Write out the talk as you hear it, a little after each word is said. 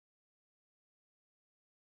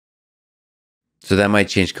So that might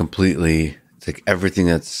change completely. It's like everything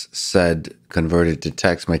that's said converted to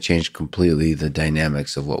text might change completely the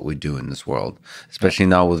dynamics of what we do in this world, especially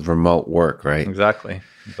now with remote work, right? Exactly.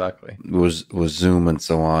 With Zoom and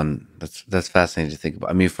so on. That's fascinating to think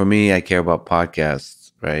about. I mean, for me, I care about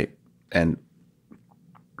podcasts, right? And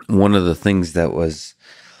one of the things that was,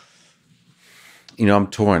 I'm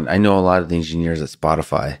torn. I know a lot of the engineers at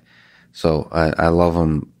Spotify, so I love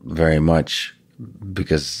them very much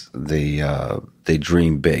because they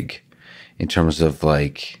dream big in terms of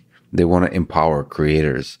like they want to empower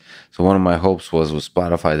creators. So one of my hopes was with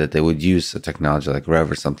Spotify that they would use a technology like Rev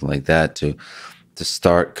or something like that to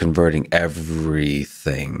start converting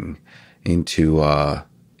everything into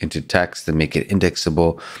text and make it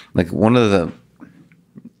indexable. Like one of the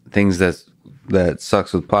things that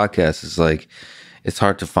sucks with podcasts is like it's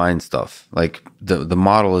hard to find stuff. Like the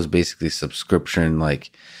model is basically subscription.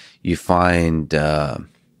 Like you find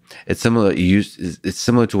it's similar. It's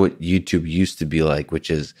similar to what YouTube used to be like,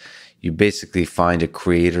 which is you basically find a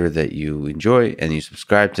creator that you enjoy and you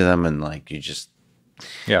subscribe to them, and like you just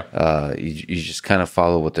you just kind of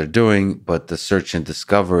follow what they're doing. But the search and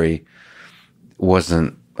discovery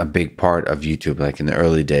wasn't a big part of YouTube like in the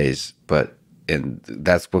early days. And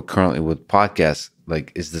that's what currently with podcasts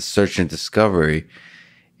like is the search and discovery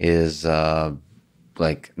is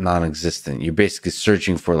like non-existent. You're basically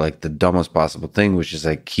searching for like the dumbest possible thing, which is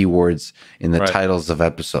like keywords in the titles of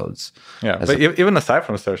episodes. Yeah, but even aside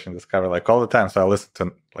from search and discover, like all the time, so I listen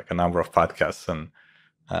to like a number of podcasts, and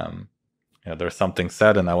there's something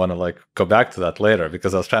said, and I want to like go back to that later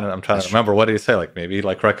because I'm trying to remember what did he say. Like maybe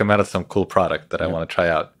like recommended some cool product that I want to try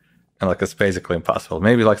out, and like it's basically impossible.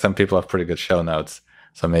 Maybe like some people have pretty good show notes,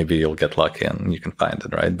 so maybe you'll get lucky and you can find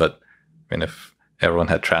it, right? But I mean, if everyone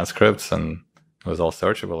had transcripts and it was all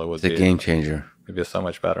searchable, it would be a game changer. It'd be so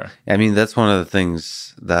much better. I mean, that's one of the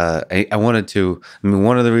things that I wanted to. I mean,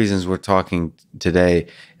 one of the reasons we're talking today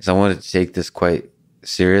is I wanted to take this quite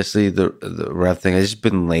seriously. The Rev thing. I've just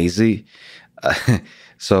been lazy,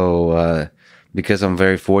 so because I'm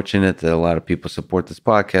very fortunate that a lot of people support this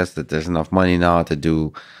podcast. That there's enough money now to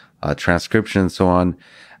do transcription and so on.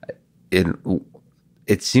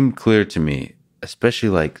 It seemed clear to me, especially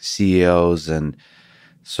like CEOs and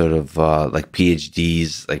sort of like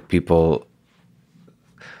PhDs, like people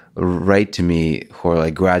write to me who are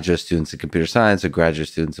like graduate students in computer science or graduate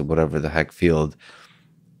students in whatever the heck field.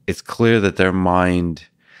 It's clear that their mind,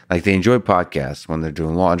 like they enjoy podcasts when they're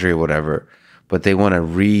doing laundry or whatever, but they want to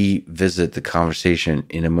revisit the conversation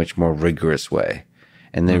in a much more rigorous way.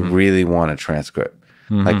 And they really want a transcript.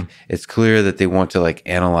 Like it's clear that they want to like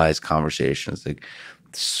analyze conversations. Like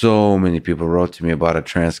so many people wrote to me about a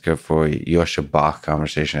transcript for Yosha Bach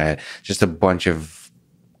conversation. I had just a bunch of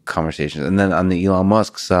conversations. And then on the Elon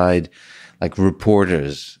Musk side, like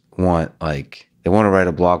reporters want they want to write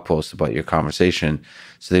a blog post about your conversation.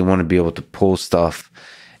 So they want to be able to pull stuff.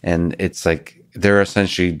 And it's like they're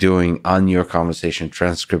essentially doing on your conversation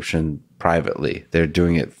transcription privately. They're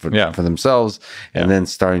doing it for themselves and then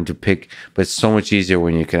starting to pick. But it's so much easier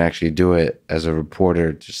when you can actually do it as a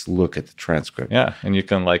reporter. Just look at the transcript. Yeah, and you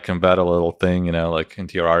can like embed a little thing, like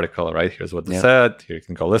into your article, right? Here's what they said. Here you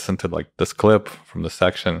can go listen to like this clip from the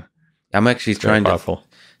section. I'm actually trying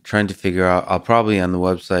to figure out. I'll probably on the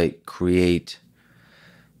website create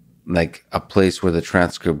like a place where the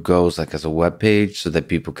transcript goes like as a web page so that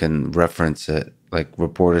people can reference it, like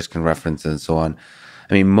reporters can reference it and so on.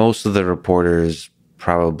 I mean, most of the reporters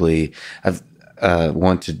probably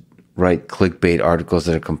want to write clickbait articles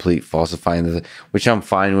that are complete falsifying, which I'm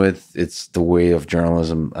fine with. It's the way of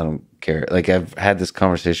journalism. I don't care. Like I've had this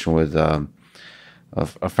conversation with a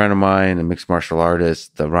friend of mine, a mixed martial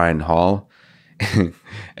artist, Ryan Hall,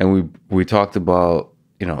 and we talked about,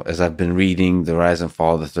 as I've been reading The Rise and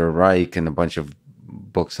Fall of the Third Reich and a bunch of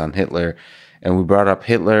books on Hitler, and we brought up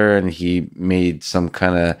Hitler, and he made some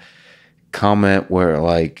kind of comment where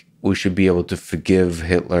like we should be able to forgive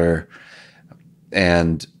Hitler,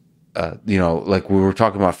 and like we were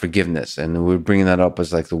talking about forgiveness, and we were bringing that up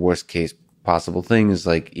as like the worst case possible thing is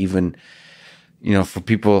like even for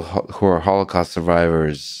people who are Holocaust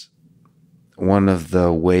survivors, one of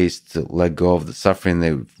the ways to let go of the suffering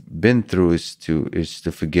they've been through is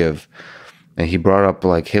to forgive. And he brought up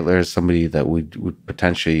like Hitler as somebody that would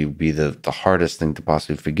potentially be the hardest thing to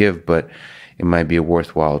possibly forgive, but it might be a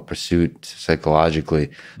worthwhile pursuit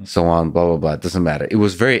psychologically, so on, blah, blah, blah. It doesn't matter. It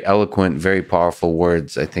was very eloquent, very powerful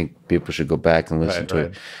words. I think people should go back and listen to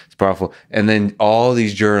it. It's powerful. And then all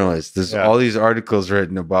these journalists, there's all these articles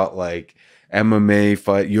written about like MMA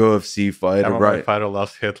fight, UFC fighter, MMA fighter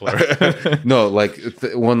loves Hitler. No, like,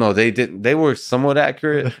 no, they didn't. They were somewhat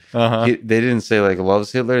accurate. They didn't say like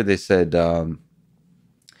loves Hitler. They said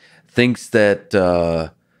thinks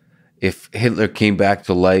that if Hitler came back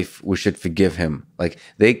to life, we should forgive him. Like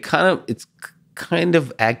it's kind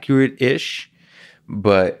of accurate-ish,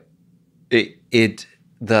 but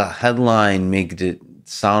the headline made it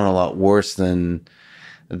sound a lot worse than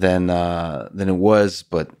it was,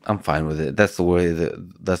 but I'm fine with it. That's the way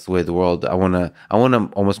of the world. I wanna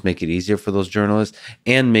almost make it easier for those journalists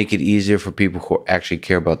and make it easier for people who actually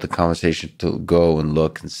care about the conversation to go and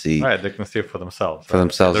look and see. Right, they can see it for themselves. For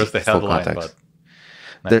themselves, there's the headline, but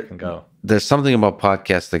now you can go. There's something about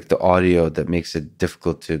podcasts, like the audio, that makes it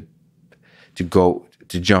difficult to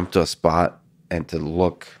jump to a spot and to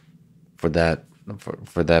look for that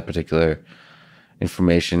particular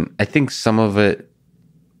information. I think some of it,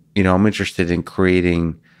 I'm interested in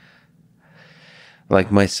creating,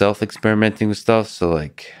 like, myself experimenting with stuff. So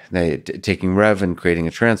like taking Rev and creating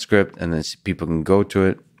a transcript, and then people can go to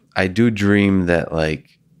it. I do dream that,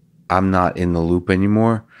 like, I'm not in the loop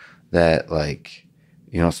anymore, that, like,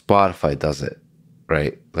 Spotify does it,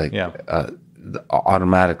 right? Like,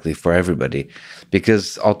 automatically for everybody,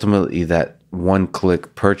 because ultimately that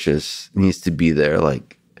one-click purchase needs to be there.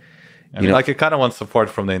 Like, like, it kind of wants support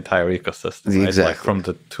from the entire ecosystem, right? Exactly. Like from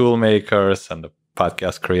the tool makers and the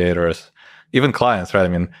podcast creators, even clients, right? I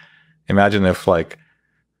mean, imagine if, like,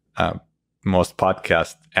 most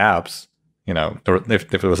podcast apps,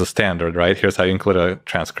 if it was a standard, right? Here's how you include a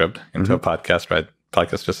transcript into a podcast, right?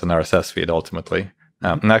 Podcast is just an RSS feed ultimately.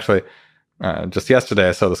 And actually, just yesterday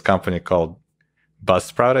I saw this company called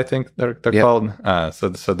Buzzsprout, I think they're called. So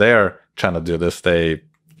they're trying to do this. They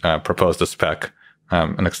proposed a spec,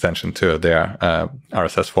 an extension to their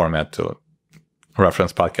RSS format to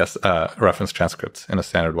reference reference transcripts in a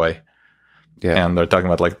standard way. Yeah. And they're talking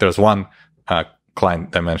about, like, there's one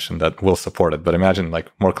client dimension that will support it, but imagine,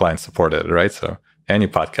 like, more clients support it, right? So any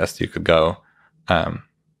podcast you could go and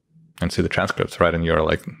see the transcripts right in your,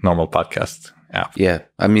 like, normal podcast app. Yeah,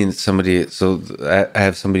 I mean, I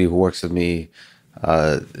have somebody who works with me,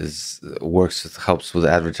 helps with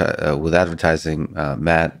advertising.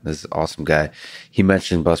 Matt, this awesome guy. He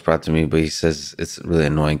mentioned Buzzsprout to me, but he says it's really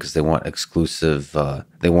annoying because they want exclusive.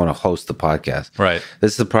 They want to host the podcast. Right.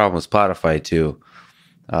 This is the problem with Spotify too.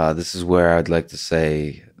 This is where I'd like to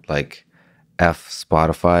say, like, F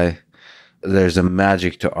Spotify. There's a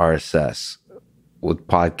magic to RSS with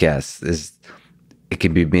podcasts. It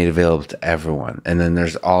can be made available to everyone, and then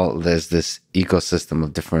there's this ecosystem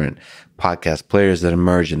of different podcast players that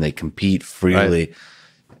emerge and they compete freely, right.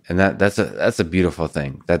 And that's a beautiful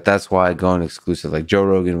thing. That's why going exclusive, like Joe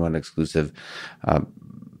Rogan went exclusive.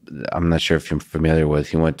 I'm not sure if you're familiar with.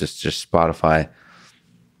 He went to just Spotify.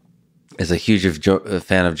 As a huge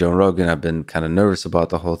fan of Joe Rogan, I've been kind of nervous about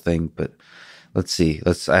the whole thing, but let's see.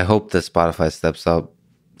 I hope that Spotify steps up.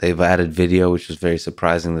 They've added video, which was very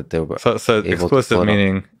surprising that they were. So exclusive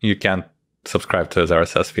meaning you can't subscribe to his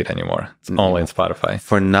RSS feed anymore. It's only in Spotify.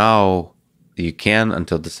 For now, you can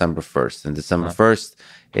until December 1st. And December 1st,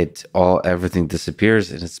 everything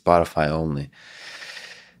disappears and it's Spotify only.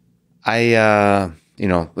 And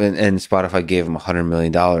Spotify gave him $100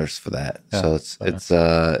 million for that. Yeah, so it's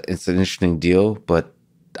an interesting deal. But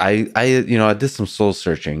I did some soul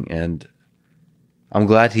searching, and I'm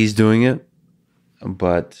glad he's doing it.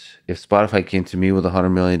 But if Spotify came to me with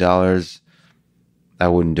 $100 million, I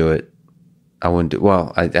wouldn't do it.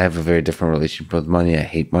 Well, I have a very different relationship with money. I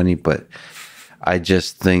hate money, but I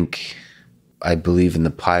just think I believe in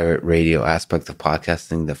the pirate radio aspect of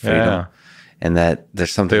podcasting, the freedom, and that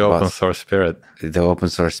there's something the about open source spirit. The open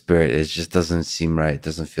source spirit, it just doesn't seem right. It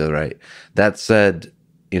doesn't feel right. That said,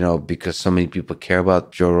 because so many people care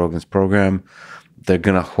about Joe Rogan's program, they're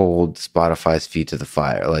going to hold Spotify's feet to the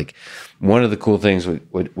fire. Like, one of the cool things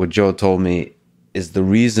what Joe told me is the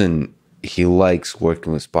reason he likes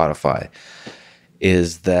working with Spotify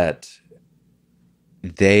is that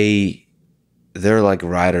they're like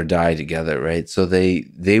ride or die together, right? So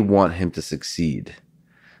they want him to succeed.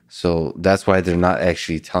 So that's why they're not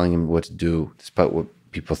actually telling him what to do, despite what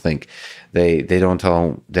people think. They don't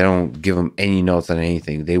give him any notes on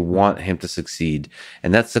anything. They want him to succeed.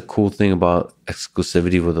 And that's the cool thing about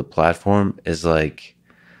exclusivity with a platform, is like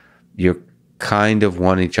you kind of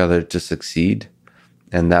want each other to succeed,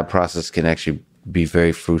 and that process can actually be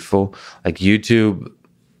very fruitful. Like YouTube,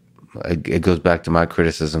 it goes back to my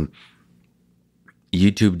criticism.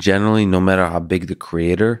 YouTube generally, no matter how big the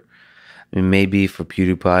creator, I mean, maybe for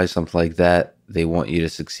PewDiePie, something like that, they want you to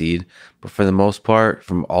succeed. But for the most part,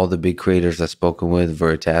 from all the big creators I've spoken with,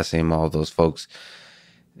 Veritasium, all those folks,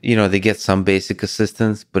 they get some basic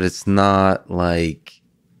assistance, but it's not like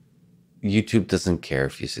YouTube doesn't care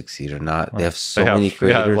if you succeed or not. They have so many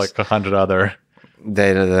creators. They have like 100 other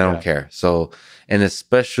They don't care. So, and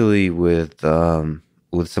especially with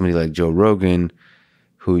somebody like Joe Rogan,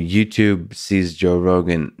 who YouTube sees Joe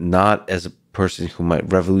Rogan not as a person who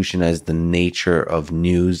might revolutionize the nature of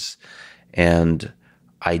news and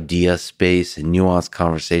idea space and nuanced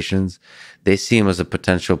conversations. They see him as a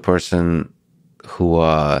potential person who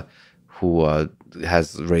has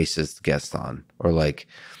racist guests on, or like,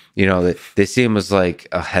 they see him as like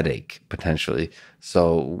a headache potentially.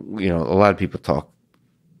 So, a lot of people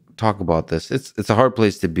talk about this. It's a hard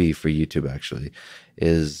place to be for YouTube, actually,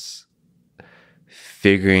 is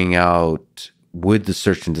figuring out with the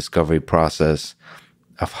search and discovery process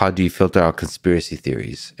of how do you filter out conspiracy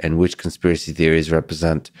theories, and which conspiracy theories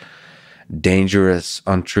represent dangerous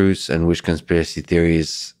untruths and which conspiracy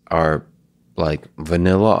theories are like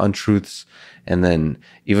vanilla untruths. And then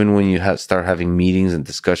even when you start having meetings and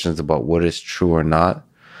discussions about what is true or not,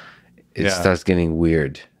 it starts getting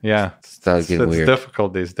weird. Yeah. It's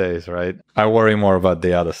difficult these days, right? I worry more about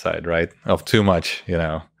the other side, right? Of too much,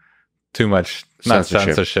 too much, not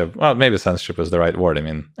censorship. Well, maybe censorship is the right word. I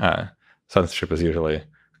mean, censorship is usually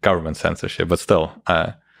government censorship, but still,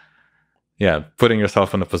 putting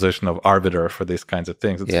yourself in a position of arbiter for these kinds of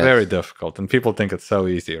things, it's very difficult. And people think it's so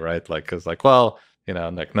easy, right? Like, because like, well,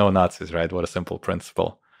 like no Nazis, right? What a simple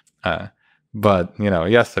principle. But,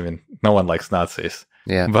 yes, I mean, no one likes Nazis.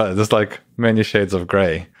 Yeah. But there's like many shades of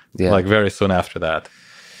gray, like very soon after that.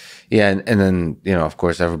 Yeah. And then, of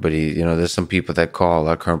course, everybody, there's some people that call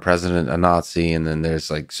our current president a Nazi. And then there's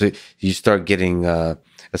like, so you start getting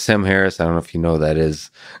Sam Harris, I don't know if you know that is,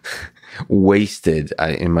 wasted,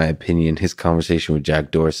 in my opinion, his conversation with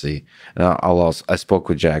Jack Dorsey. And I spoke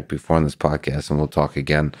with Jack before on this podcast, and we'll talk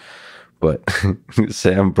again. But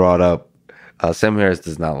Sam brought up, Sam Harris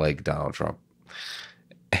does not like Donald Trump.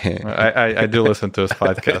 I do listen to his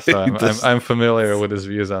podcast, so I'm familiar with his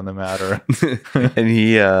views on the matter. And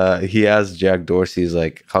he asked Jack Dorsey, he's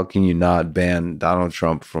like, how can you not ban Donald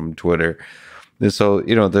Trump from Twitter? And so,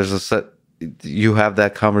 you have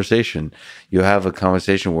that conversation. You have a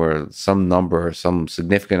conversation where some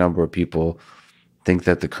significant number of people think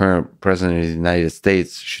that the current president of the United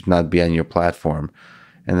States should not be on your platform.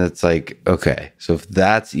 And it's like, okay, so if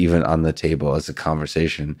that's even on the table as a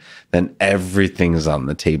conversation, then everything's on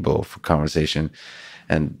the table for conversation.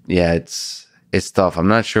 And yeah, it's tough. I'm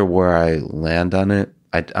not sure where I land on it.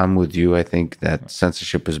 I'm with you. I think that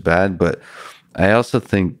censorship is bad, but I also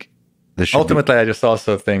think ultimately, I just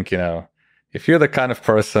also think, if you're the kind of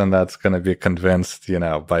person that's going to be convinced,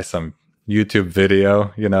 by some YouTube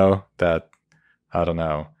video, that, I don't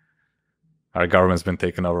know, our government's been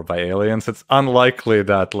taken over by aliens, it's unlikely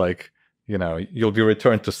that, like, you'll be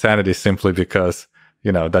returned to sanity simply because,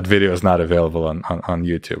 that video is not available on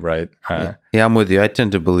YouTube, right? Yeah, I'm with you. I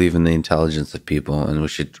tend to believe in the intelligence of people, and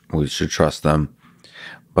we should trust them.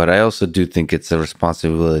 But I also do think it's a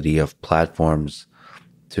responsibility of platforms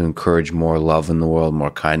to encourage more love in the world, more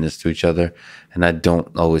kindness to each other. And I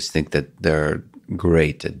don't always think that they're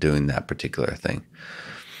great at doing that particular thing.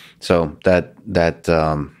 So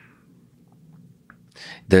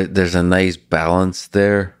there's a nice balance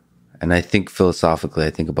there. And I think philosophically,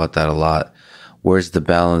 I think about that a lot. Where's the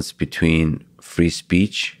balance between free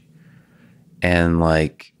speech and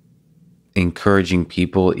like encouraging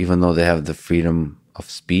people, even though they have the freedom of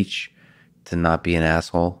speech, to not be an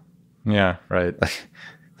asshole? Yeah, right. Like,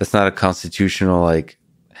 that's not a constitutional, like,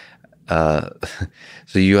 so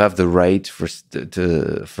you have the right for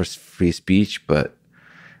free speech, but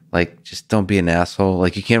like, just don't be an asshole.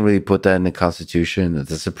 Like, you can't really put that in the Constitution.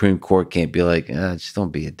 The Supreme Court can't be like, just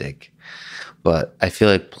don't be a dick. But I feel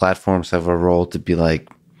like platforms have a role to be like,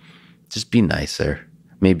 just be nicer.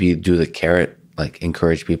 Maybe do the carrot, like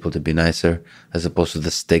encourage people to be nicer, as opposed to the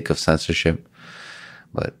stick of censorship.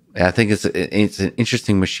 But I think it's an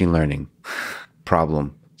interesting machine learning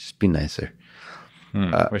problem. Just be nicer.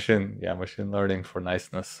 Machine learning for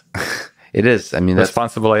niceness. It is. I mean,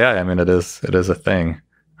 responsible AI. I mean, it is a thing,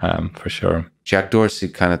 for sure. Jack Dorsey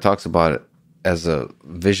kind of talks about it as a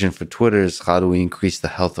vision for Twitter is how do we increase the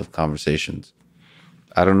health of conversations.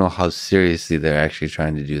 I don't know how seriously they're actually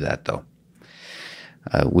trying to do that, though,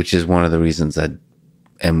 which is one of the reasons I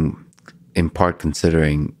am in part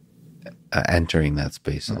considering entering that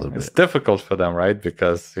space a little bit. It's difficult for them, right?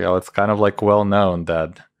 Because, it's kind of like well known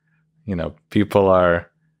that, people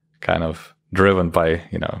are kind of driven by,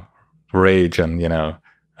 rage and,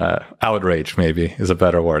 outrage maybe is a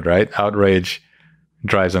better word, right? Outrage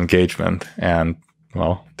drives engagement, and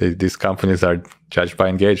these companies are judged by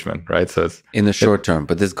engagement, right? So it's in the short term,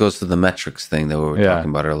 but this goes to the metrics thing that we were talking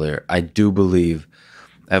about earlier. I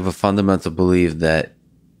have a fundamental belief that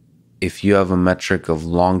if you have a metric of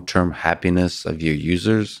long-term happiness of your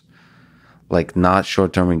users, like not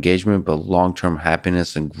short-term engagement, but long-term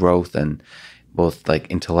happiness and growth and both like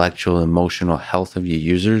intellectual and emotional health of your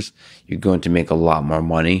users, you're going to make a lot more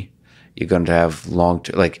money. You're going to have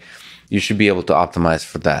long-term, like you should be able to optimize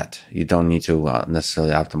for that. You don't need to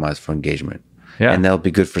necessarily optimize for engagement. Yeah. And that'll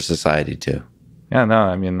be good for society too. Yeah, no,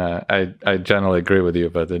 I mean, I generally agree with you,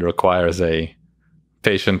 but it requires a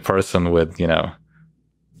patient person with,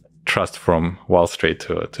 trust from Wall Street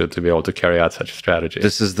to be able to carry out such a strategy.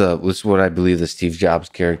 This is what I believe the Steve Jobs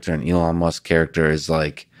character and Elon Musk character is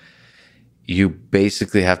like. You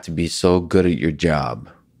basically have to be so good at your job.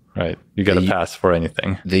 Right. You got to pass for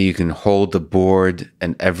anything. That you can hold the board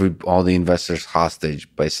and all the investors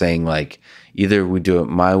hostage by saying like, either we do it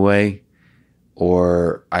my way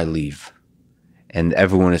or I leave. And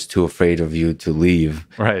everyone is too afraid of you to leave,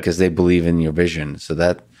 right? Because they believe in your vision.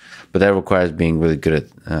 But that requires being really good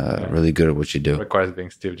at what you do. It requires being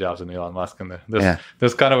Steve Jobs and Elon Musk. And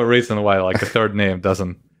there's kind of a reason why like a third name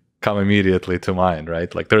doesn't come immediately to mind,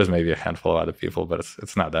 right? Like there's maybe a handful of other people, but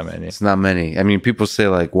it's not that many. It's not many. I mean, people say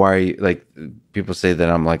like, why are you, like, people say that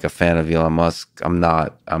I'm like a fan of Elon Musk. I'm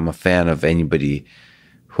not. I'm a fan of anybody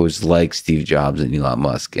who's like Steve Jobs and Elon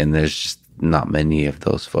Musk. And there's just not many of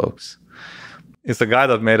those folks. It's the guy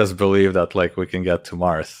that made us believe that like we can get to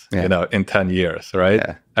Mars, in 10 years, right?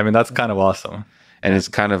 Yeah. I mean, that's kind of awesome. And it's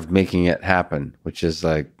kind of making it happen, which is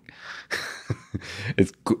like,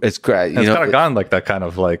 it's great. It's kind of gone like that kind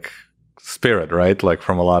of like spirit, right? Like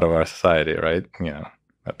from a lot of our society, right?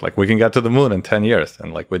 Like we can get to the moon in 10 years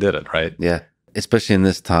and like we did it, right? Yeah. Especially in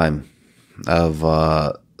this time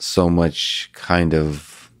of so much kind of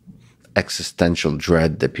existential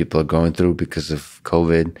dread that people are going through because of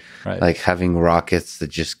COVID, right? Like having rockets that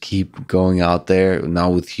just keep going out there now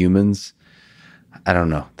with humans. I don't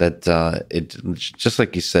know that it just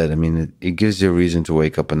like you said. I mean, it gives you a reason to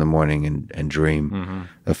wake up in the morning and dream.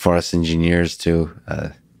 Mm-hmm. For us engineers too,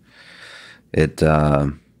 it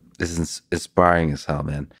is inspiring as hell,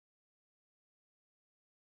 man.